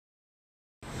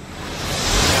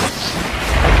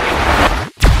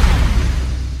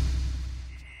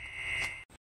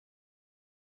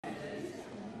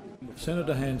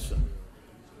Senator Hanson.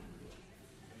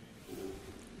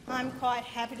 I'm quite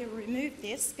happy to remove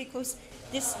this because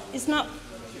this is not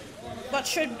what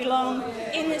should belong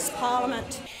in this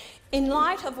parliament. In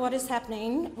light of what is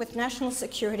happening with national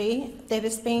security, there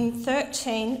has been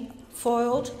 13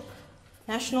 foiled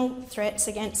national threats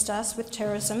against us with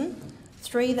terrorism,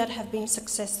 3 that have been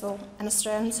successful, and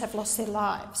Australians have lost their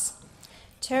lives.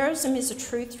 Terrorism is a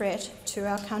true threat to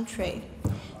our country.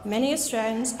 Many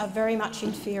Australians are very much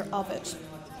in fear of it.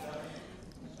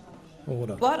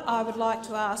 Order. What I would like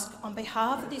to ask on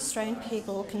behalf of the Australian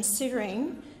people,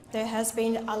 considering there has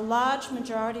been a large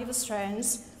majority of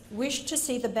Australians wish to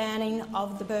see the banning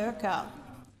of the burqa.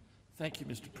 Thank you,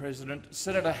 Mr. President.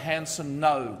 Senator Hanson,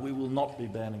 no, we will not be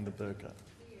banning the burqa.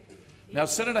 Now,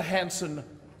 Senator Hanson,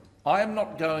 I am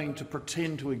not going to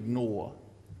pretend to ignore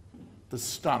the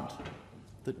stunt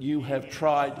that you have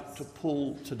tried to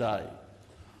pull today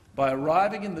by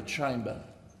arriving in the chamber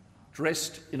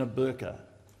dressed in a burqa,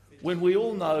 when we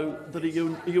all know that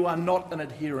you are not an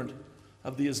adherent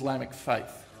of the Islamic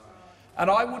faith.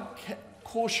 And I would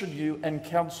caution you and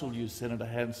counsel you, Senator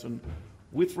Hanson,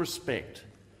 with respect,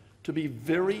 to be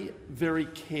very, very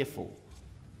careful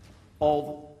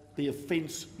of the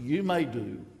offence you may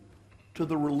do to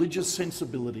the religious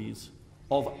sensibilities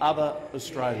of other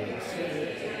Australians.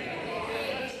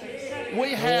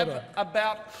 We have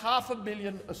about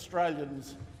 500,000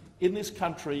 Australians in this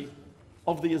country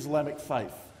of the Islamic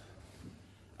faith,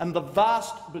 and the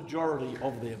vast majority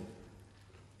of them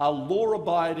are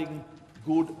law-abiding,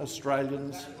 good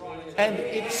Australians.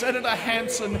 And Senator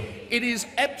Hanson, it is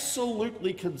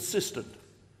absolutely consistent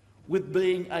with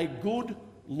being a good,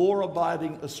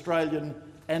 law-abiding Australian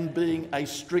and being a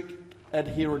strict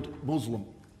adherent Muslim.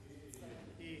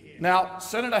 Now,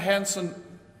 Senator Hanson,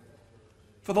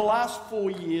 for the last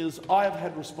 4 years, I have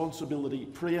had responsibility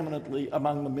preeminently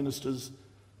among the ministers,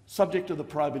 subject to the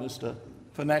Prime Minister,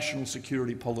 for national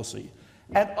security policy.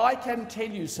 And I can tell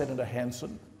you, Senator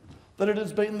Hanson, that it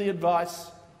has been the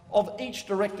advice of each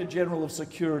Director-General of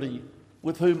Security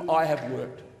with whom I have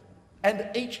worked, and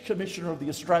each Commissioner of the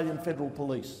Australian Federal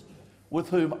Police with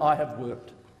whom I have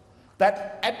worked,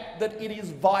 that it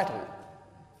is vital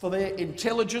for their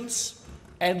intelligence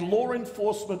and law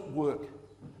enforcement work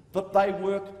that they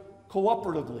work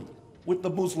cooperatively with the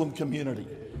Muslim community,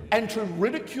 and to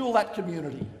ridicule that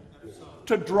community,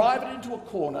 to drive it into a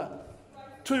corner,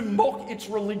 to mock its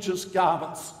religious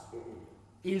garments,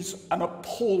 is an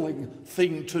appalling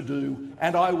thing to do,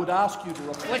 and I would ask you to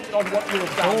reflect on what you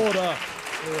have done. Order.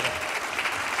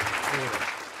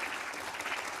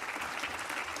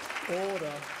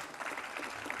 Order.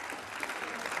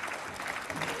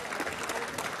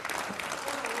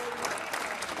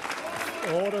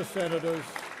 Order, senators.